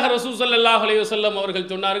 அடுத்ததாக ரசூல் ஸல்லல்லாஹு அலைஹி வஸல்லம் அவர்கள்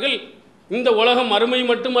சொன்னார்கள், இந்த உலகம் அருமை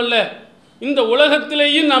மட்டுமல்ல, இந்த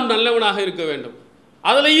உலகத்திலேயும் நாம் நல்லவனாக இருக்க வேண்டும்.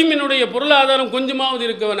 அதிலையும் என்னுடைய பொருளாதாரம் கொஞ்சமாவது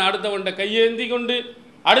இருக்க வேண்டும். அடுத்தவன்கிட்ட கையேந்தி கொண்டு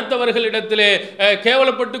அடுத்தவர்களிடத்திலே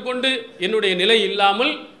கேவலப்பட்டு கொண்டு என்னுடைய நிலை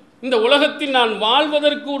இல்லாமல் இந்த உலகத்தில் நான்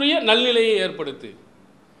வாழ்வதற்குரிய நல்நிலையை ஏற்படுத்து.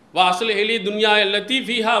 வாஸ்லிஹி துன்யா அல்லதி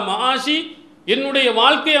ஃபீஹா மஆஷி, என்னுடைய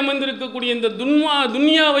வாழ்க்கை அமைந்திருக்கக்கூடிய இந்த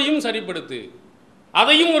துன்யாவையும் சரிப்படுத்து,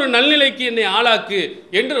 அதையும் ஒரு நல்நிலைக்கு என்னை ஆளாக்கு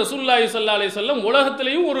என்று ரசூலுல்லாஹி ஸல்லல்லாஹு அலைஹி வஸல்லம்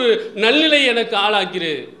உலகத்திலேயும் ஒரு நல்நிலை எனக்கு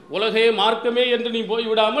ஆளாக்கிரு. உலகே மார்க்கமே என்று நீ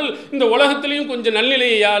போய்விடாமல் இந்த உலகத்திலேயும் கொஞ்சம்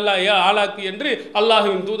நல்நிலையை ஆளாக்கு என்று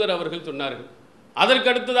அல்லாஹ்வின் தூதர் அவர்கள் சொன்னார்கள்.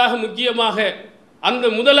 அதற்கடுத்ததாக முக்கியமாக அந்த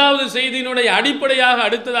முதலாவது செய்தியினுடைய அடிப்படையாக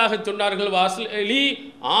அடுத்ததாக சொன்னார்கள், வாஸ்லி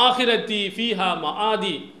ஆகிரத்தி ஃபீஹா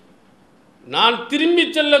மஆதி, நான் திரும்பி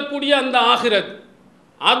செல்லக்கூடிய அந்த ஆகிரத்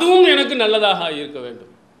அதுவும் எனக்கு நல்லதாக இருக்க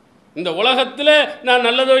வேண்டும். இந்த உலகத்தில் நான்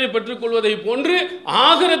நல்லதை பெற்றுக்கொள்வதை போன்று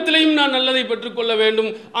ஆகிரத்திலையும் நான் நல்லதை பெற்றுக்கொள்ள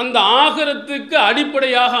வேண்டும். அந்த ஆகிரத்துக்கு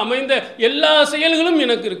அடிப்படையாக அமைந்த எல்லா செயல்களும்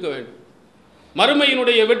எனக்கு இருக்க வேண்டும்.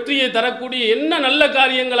 மறுமையினுடைய வெற்றியை தரக்கூடிய என்ன நல்ல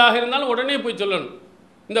காரியங்களாக இருந்தாலும் உடனே போய் சொல்லணும்.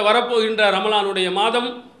 இந்த வரப்போகின்ற ரமலானுடைய மாதம்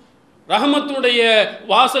ரஹமத்துடைய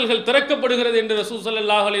வாசல்கள் திறக்கப்படுகிறது என்று ரசூல்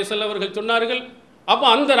ஸல்லல்லாஹு அலைஹி வஸல்லம் அவர்கள் சொன்னார்கள். அப்போ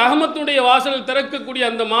அந்த ரஹமத்துடைய வாசல்கள் திறக்கக்கூடிய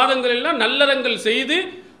அந்த மாதங்களெல்லாம் நல்லறங்கள் செய்து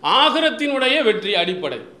ஆகிரத்தினுடைய வெற்றி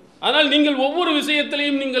அடிப்படை. அதனால் நீங்கள் ஒவ்வொரு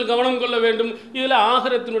விஷயத்திலையும் நீங்கள் கவனம் கொள்ள வேண்டும். இதில்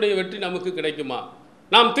ஆகிரத்தினுடைய வெற்றி நமக்கு கிடைக்குமா,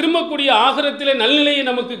 நாம் திரும்பக்கூடிய ஆகிரத்திலே நல்நிலையை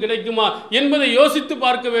நமக்கு கிடைக்குமா என்பதை யோசித்து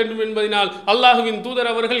பார்க்க வேண்டும் என்பதனால் அல்லாஹ்வின் தூதர்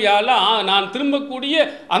அவர்கள், யா அல்லாஹ், நான் திரும்பக்கூடிய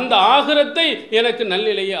அந்த ஆகிரத்தை எனக்கு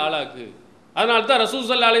நல்நிலையை ஆளாக்கு. அதனால் தான் ரசூல்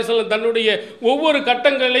ஸல்லல்லாஹு அலைஹி வஸல்லம் தன்னுடைய ஒவ்வொரு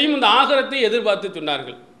கட்டங்களிலையும் இந்த ஆகிரத்தை எதிர்பார்த்து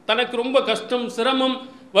சொன்னார்கள். தனக்கு ரொம்ப கஷ்டம் சிரமம்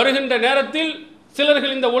வருகின்ற நேரத்தில்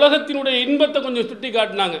சிலர்கள் இந்த உலகத்தினுடைய இன்பத்தை கொஞ்சம் சுட்டி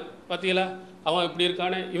காட்டினாங்க. பார்த்தீங்களா, அவன் இப்படி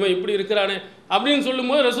இருக்கானே, இவன் இப்படி இருக்கிறானே அப்படின்னு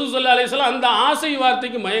சொல்லும்போது ரசூல் ஸல்லல்லாஹு அலைஹி வஸல்லம் அந்த ஆசை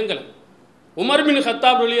வார்த்தைக்கு மயங்கலை. உமர் பின்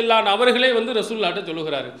கத்தாப் ரலியல்லாஹு அன்ஹு அவர்களே வந்து ரசூலுல்லாஹ்ட்ட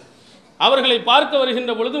சொல்லுகிறார்கள். அவர்களை பார்க்க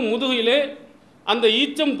வருகின்ற பொழுது முதுகிலே அந்த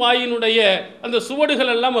ஈச்சம் பாயினுடைய அந்த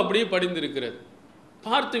சுவடுகள் எல்லாம் அப்படியே படிந்திருக்கிறது.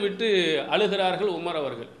 பார்த்து விட்டு அழுகிறார்கள் உமர்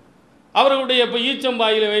அவர்கள். அவர்களுடைய இப்போ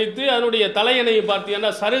ஈச்சம்பாயில வைத்து அதனுடைய தலையணையை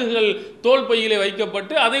பார்த்தீங்கன்னா சருகுகள் தோல் பையிலே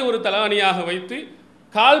வைக்கப்பட்டு அதை ஒரு தலையணையாக வைத்து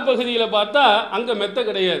கால் பகுதியில் பார்த்தா அங்கே மெத்த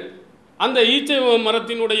கிடையாது, அந்த ஈச்சை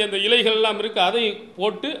மரத்தினுடைய அந்த இலைகள் எல்லாம் இருக்குது, அதை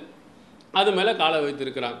போட்டு அது மேலே காலை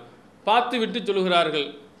வைத்திருக்கிறாங்க. பார்த்து விட்டு சொல்லுகிறார்கள்,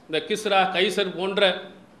 இந்த கிஸ்ரா கைசர் போன்ற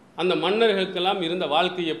அந்த மன்னர்களுக்கெல்லாம் இருந்த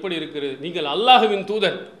வாழ்க்கை எப்படி இருக்கிறது, நீங்கள் அல்லாஹ்வின்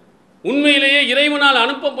தூதர், உண்மையிலேயே இறைவனால்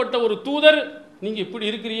அனுப்பப்பட்ட ஒரு தூதர், நீங்கள் இப்படி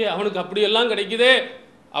இருக்கிறீயே, அவனுக்கு அப்படியெல்லாம் கிடைக்குதே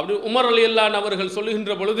அப்படி உமர் ரலியல்லாஹு அன்ஹு அவர்கள்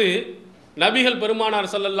சொல்லுகின்ற பொழுது நபிகள்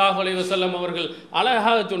பெருமானார் ஸல்லல்லாஹு அலைஹி வஸல்லம் அவர்கள்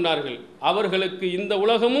அழகாக சொன்னார்கள், அவர்களுக்கு இந்த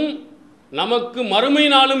உலகமும் நமக்கு மறுமை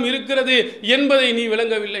நாளும் இருக்கிறது என்பதை நீ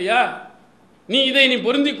விளங்கவில்லையா, நீ இதை நீ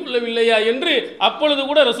பொருந்திக் கொள்ளவில்லையா என்று அப்பொழுது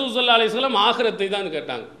கூட ரசூல் ஸல்லல்லாஹு அலைஹி வஸல்லம் ஆகிரத்தை தான்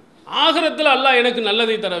கேட்டாங்க. ஆகிரத்தில் அல்லாஹ் எனக்கு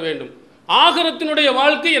நல்லதை தர வேண்டும், ஆகிரத்தினுடைய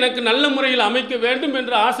வாழ்க்கை எனக்கு நல்ல முறையில் அமைக்க வேண்டும்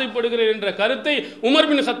என்று ஆசைப்படுகிறேன் என்ற கருத்தை உமர்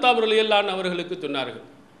பின் கத்தாப் ரலியல்லாஹு அன்ஹு அவர்களுக்கு சொன்னார்கள்.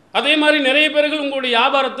 அதே மாதிரி நிறைய பேர்கள் உங்களுடைய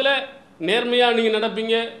வியாபாரத்தில் நேர்மையாக நீங்கள்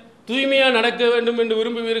நடப்பீங்க, தூய்மையாக நடக்க வேண்டும் என்று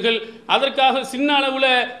விரும்புவீர்கள், அதற்காக சின்ன அளவில்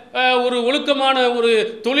ஒரு ஒழுக்கமான ஒரு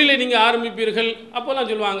தொழிலை நீங்கள் ஆரம்பிப்பீர்கள். அப்போல்லாம்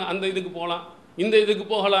சொல்லுவாங்க, அந்த இதுக்கு போகலாம், இந்த இதுக்கு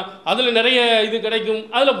போகலாம், அதில் நிறைய இது கிடைக்கும்,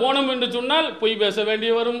 அதில் போனோம் என்று சொன்னால் பொய் பேச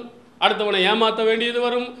வேண்டிய வரும், அடுத்தவனை ஏமாற்ற வேண்டியது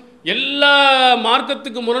வரும், எல்லா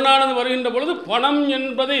மார்க்கத்துக்கு முரணானது வருகின்ற பொழுது பணம்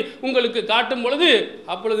என்பதை உங்களுக்கு காட்டும் பொழுது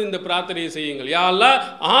அப்பொழுது இந்த பிரார்த்தனையை செய்யுங்கள், யா அல்லாஹ்,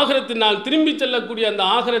 ஆகிரத்தினால் திரும்பி செல்லக்கூடிய அந்த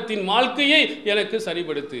ஆகிரத்தின் வாழ்க்கையை எனக்கு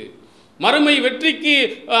சரிப்படுத்து, மறுமை வெற்றிக்கு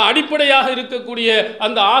அடிப்படையாக இருக்கக்கூடிய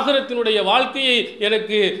அந்த ஆகிரத்தினுடைய வாழ்க்கையை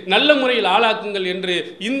எனக்கு நல்ல முறையில் ஆளாக்குங்கள் என்று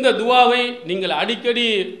இந்த துவாவை நீங்கள் அடிக்கடி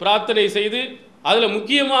பிரார்த்தனை செய்து அதில்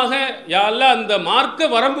முக்கியமாக யா அல்லாஹ் அந்த மார்க்க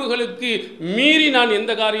வரம்புகளுக்கு மீறி நான்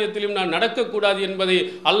எந்த காரியத்திலும் நான் நடக்கக்கூடாது என்பதை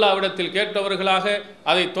அல்லாஹ்விடத்தில் கேட்டவர்களாக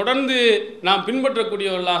அதை தொடர்ந்து நாம்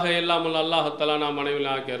பின்பற்றக்கூடியவர்களாக எல்லாம் அல்ல அல்லாஹ் தஆலா நாம்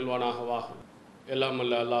அனைவரும் அருள்வானாகவாக. எல்லாம்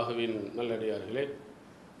அல்ல அல்லாஹுவின் நல்லடியார்களே,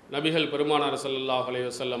 நபிகள் பெருமானார் ஸல்லல்லாஹு அலைஹி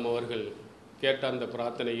வஸல்லம் அவர்கள் கேட்ட அந்த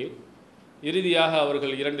பிரார்த்தனையில் இறுதியாக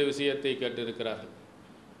அவர்கள் 2 விஷயத்தை கேட்டிருக்கிறார்கள்.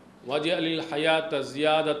 வஜஅலில் ஹயாத்த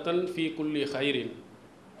ஜியாதத்தன் ஃபீ குல்லி ஹைரின்,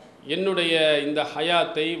 என்னுடைய இந்த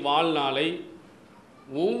ஹயாத்தை வாழ்நாளை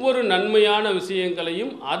ஒவ்வொரு நன்மையான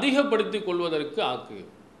விஷயங்களையும் அதிகப்படுத்தி கொள்வதற்கு ஆக்கு.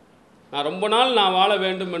 நான் ரொம்ப நாள் நான் வாழ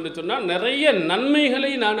வேண்டும் என்று சொன்னால் நிறைய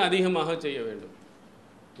நன்மைகளை நான் அதிகமாக செய்ய வேண்டும்.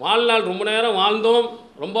 வாழ்நாள் ரொம்ப நேரம் வாழ்ந்தோம்,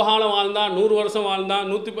 ரொம்ப காலம் வாழ்ந்தான், 100 வருஷம் வாழ்ந்தான்,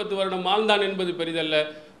 110 வருடம் வாழ்ந்தான் என்பது பெரிதல்ல.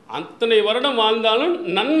 அத்தனை வருடம் வாழ்ந்தாலும்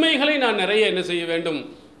நன்மைகளை நான் நிறைய என்ன செய்ய வேண்டும்?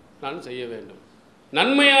 நான் செய்ய வேண்டும்.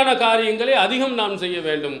 நன்மையான காரியங்களை அதிகம் நான் செய்ய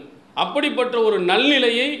வேண்டும். அப்படிப்பட்ட ஒரு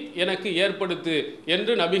நல்நிலையை எனக்கு ஏற்படுத்து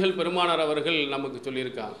என்று நபிகள் பெருமானார் அவர்கள் நமக்கு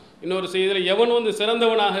சொல்லியிருக்காங்க. இன்னொரு செய்தியில் எவன்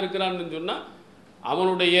சிறந்தவனாக இருக்கிறான்னு சொன்னால்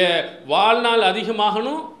அவனுடைய வாழ்நாள்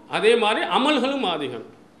அதிகமாகணும், அதே மாதிரி அமல்களும் அதிகம்.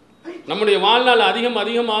 நம்முடைய வாழ்நாள்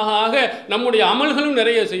அதிகமாக ஆக நம்முடைய அமல்களும்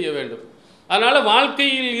நிறைய செய்ய வேண்டும். அதனால்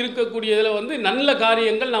வாழ்க்கையில் இருக்கக்கூடியதில் நல்ல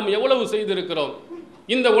காரியங்கள் நாம் எவ்வளவு செய்திருக்கிறோம்,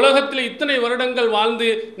 இந்த உலகத்தில் இத்தனை வருடங்கள் வாழ்ந்து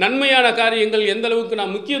நன்மையான காரியங்கள் எந்த அளவுக்கு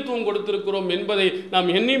நாம் முக்கியத்துவம் கொடுத்திருக்கிறோம் என்பதை நாம்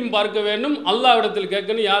எண்ணியும் பார்க்க வேண்டும். அல்லாஹ்விடத்தில்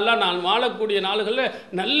கேட்கணும், யா அல்லாஹ் நான் வாழக்கூடிய நாள்களில்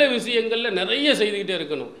நல்ல விஷயங்களில் நிறைய செய்துக்கிட்டே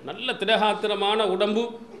இருக்கணும். நல்ல திடகாத்திரமான உடம்பு,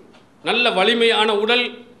 நல்ல வலிமையான உடல்,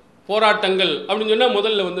 போராட்டங்கள் அப்படின்னு சொன்னால்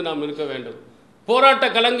முதல்ல நாம் இருக்க வேண்டும். போராட்ட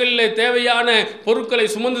களங்களில் தேவையான பொருட்களை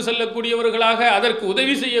சுமந்து செல்லக்கூடியவர்களாக, அதற்கு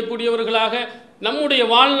உதவி செய்யக்கூடியவர்களாக நம்முடைய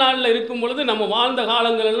வாழ்நாளில் இருக்கும் பொழுது நம்ம வாழ்ந்த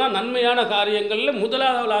காலங்களெல்லாம் நன்மையான காரியங்களில்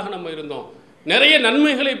முதலாவதாக நம்ம இருந்தோம், நிறைய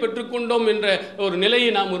நன்மைகளை பெற்றுக்கொண்டோம் என்ற ஒரு நிலையை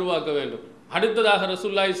நாம் உருவாக்க வேண்டும். அடுத்ததாக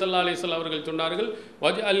ரசூலுல்லாஹி ஸல்லல்லாஹு அலைஹி வஸல்லம் அவர்கள் சொன்னார்கள்,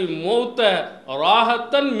 வஜ்அல் மௌத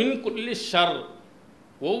ராஹத்தன் மின் குல்லி ஷர்,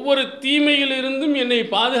 ஒவ்வொரு தீமையிலிருந்தும் என்னை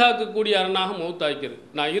பாதுகாக்கக்கூடிய அரணாக மௌத்தாக்கிறது.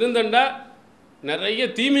 நான் இருந்தேன்டா நிறைய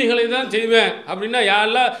தீமைகளை தான் செய்வேன் அப்படின்னா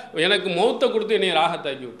யாரெல்லாம் எனக்கு மௌத்தை கொடுத்து என்னை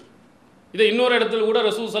ராகத்தாக்கி விட்டு. இதை இன்னொரு இடத்துல கூட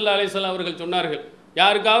ரசூல் ஸல்லல்லாஹு அலைஹி வஸல்லம் அவர்கள் சொன்னார்கள்,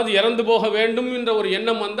 யாருக்காவது இறந்து போக வேண்டும் என்ற ஒரு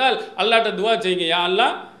எண்ணம் வந்தால் அல்லாஹ்ட்ட துஆ செய்யுங்க, யா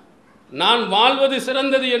அல்லாஹ் நான் வாழ்வது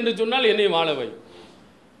சிறந்தது என்று சொன்னால் என்னை வாழவை,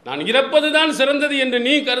 நான் இறப்பது தான் சிறந்தது என்று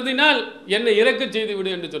நீ கருதினால் என்னை இறக்க செய்து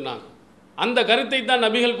விடு என்று சொன்னாங்க. அந்த கருத்தை தான்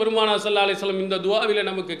நபிகள் பெருமானார் ஸல்லல்லாஹு அலைஹி வஸல்லம் இந்த துஆவிலே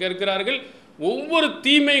நமக்கு கேட்கிறார்கள். ஒவ்வொரு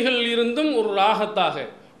தீமைகளில் இருந்தும் ஒரு ராகத்தாக,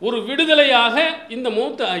 ஒரு விடுதலையாக இந்த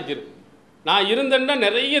மௌத்தை ஆக்கிறது. நான் இருந்தேன்னா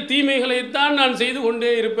நிறைய தீமைகளைத்தான் நான் செய்து கொண்டே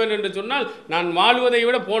இருப்பேன் என்று சொன்னால் நான் வாழ்வதை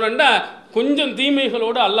விட போனேன்டா கொஞ்சம்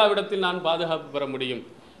தீமைகளோடு அல்லாஹ்விடத்தில் நான் பாதுகாப்பு பெற முடியும்.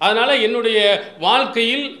 அதனால் என்னுடைய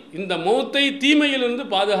வாழ்க்கையில் இந்த மௌத்தை தீமையிலிருந்து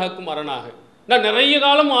பாதுகாக்கும் அரணாக நான் நிறைய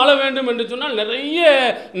காலம் ஆள வேண்டும் என்று சொன்னால் நிறைய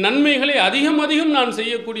நன்மைகளை அதிகம் நான்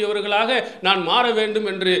செய்யக்கூடியவர்களாக நான் மாற வேண்டும்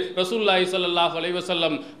என்று ரசூலுல்லாஹி ஸல்லல்லாஹு அலைஹி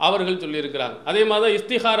வஸல்லம் அவர்கள் சொல்லியிருக்கிறாங்க. அதே மாதிரி தான்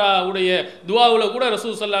இஸ்திகாரா உடைய துஆவில் கூட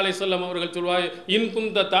ரசூல் ஸல்லல்லாஹு அலைஹி வஸல்லம் அவர்கள் சொல்வாய், இன்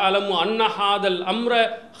குன்த தஅலமு அன்ன ஹாதல் அம்ர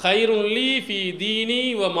கைருன் லீ ஃபீ தீனி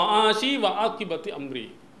வ மஆஷி வ ஆகிபத்தி அம்ரி.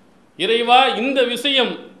 இறைவா இந்த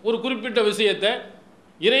விஷயம், ஒரு குறிப்பிட்ட விஷயத்தை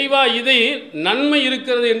இறைவா இதை நன்மை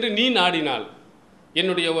இருக்கிறது என்று நீ நாடினால்,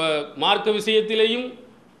 என்னுடைய மார்க்க விஷயத்திலேயும்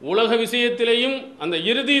உலக விஷயத்திலேயும் அந்த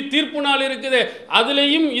இறுதி தீர்ப்பு நாள் இருக்குதே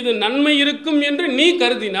அதிலேயும் இது நன்மை இருக்கும் என்று நீ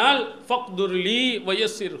கருதினால் ஃபக்துர்லி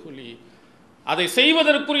வயசிர்ஹுலி, அதை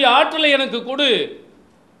செய்வதற்குரிய ஆற்றலை எனக்கு கொடு,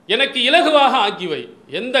 எனக்கு இலகுவாக ஆக்கிவை.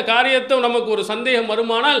 எந்த காரியத்தை நமக்கு ஒரு சந்தேகம்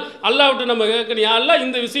வருமானால் அல்லாஹ்விட்டு நம்ம கேட்கணும், யா அல்லாஹ்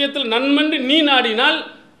இந்த விஷயத்தில் நன்மென்று நீ நாடினால்,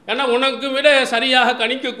 ஏன்னா உனக்கு விட சரியாக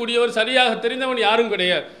கணிக்கக்கூடியவர், சரியாக தெரிந்தவன் யாரும்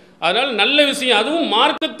கிடையாது. அதனால் நல்ல விஷயம், அதுவும்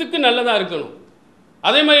மார்க்கத்துக்கு நல்லதாக இருக்கணும்,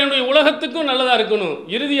 அதே மாதிரி என்னுடைய உலகத்துக்கும் நல்லதாக இருக்கணும்,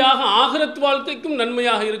 இறுதியாக ஆகிரத் வாழ்க்கைக்கும்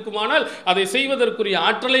நன்மையாக இருக்குமானால் அதை செய்வதற்குரிய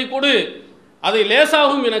ஆற்றலை கொடு, அதை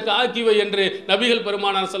லேசாகவும் எனக்கு ஆக்கிவை என்று நபிகள்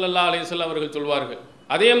பெருமானார் ஸல்லல்லாஹு அலைஹி வஸல்லம் அவர்கள் சொல்வார்கள்.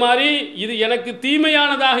 அதே மாதிரி இது எனக்கு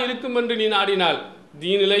தீமையானதாக இருக்கும் என்று நீ நாடினால்,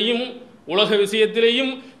 தீனிலையும் உலக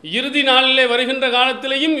விஷயத்திலேயும் இறுதி நாளிலே வருகின்ற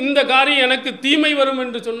காலத்திலேயும் இந்த காரியம் எனக்கு தீமை வரும்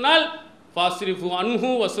என்று சொன்னால் ஃபாஸ்ரிஃபு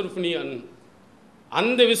அன்ஹு வஸ்ரிஃப்னி அன்,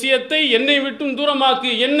 அந்த விஷயத்தை என்னை விட்டும் தூரமாக்கு,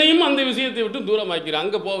 என்னையும் அந்த விஷயத்தை விட்டு தூரமாக்கிற,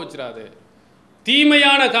 அங்கே போக வச்சிடாது.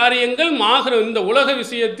 தீமையான காரியங்கள் இந்த உலக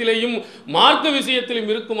விஷயத்திலேயும் மார்க்க விஷயத்திலும்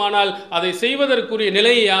இருக்குமானால் அதை செய்வதற்குரிய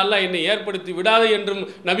நிலையை அல்லாஹ் என்னை ஏற்படுத்தி விடாது என்றும்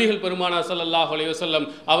நபிகள் பெருமானார் ஸல்லல்லாஹு அலைஹி வஸல்லம்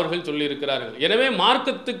அவர்கள் சொல்லியிருக்கிறார்கள். எனவே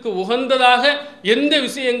மார்க்கத்துக்கு உகந்ததாக எந்த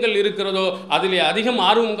விஷயங்கள் இருக்கிறதோ அதிலே அதிகம்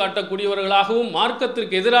ஆர்வம் காட்டக்கூடியவர்களாகவும்,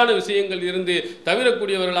 மார்க்கத்திற்கு எதிரான விஷயங்கள் இருந்து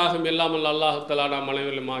தவிரக்கூடியவர்களாகவும் எல்லாம் அல்லாஹ் தஆலா நாம்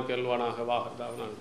அனைவரும் ஆக்கி அல்வானாக வாஹ்.